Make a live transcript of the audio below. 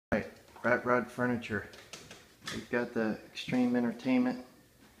Rat Rod Furniture. We've got the Extreme Entertainment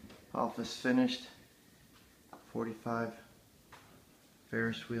office finished. 45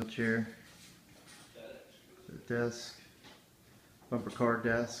 Ferris wheel chair. The desk, bumper car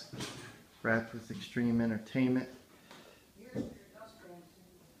desk, wrapped with Extreme Entertainment. A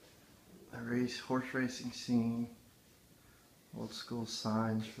horse racing scene. Old school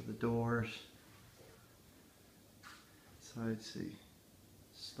signs for the doors. Side seat.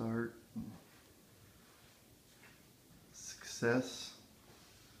 Start. Success.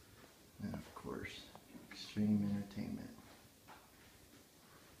 And of course, Extreme Entertainment.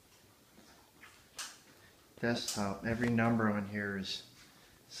 Desktop. Every number on here is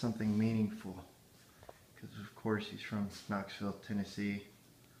something meaningful. Because of course he's from Knoxville, Tennessee.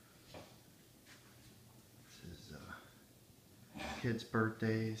 This is kids'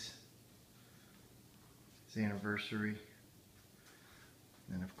 birthdays. His anniversary.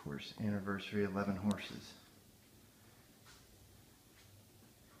 And of course, anniversary 11 horses.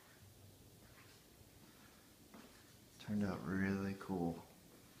 Turned out really cool.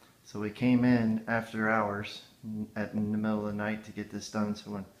 So we came in after hours in the middle of the night to get this done,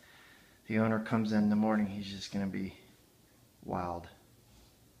 so when the owner comes in the morning, he's just going to be wild.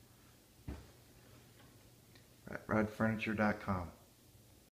 RatRodFurniture.com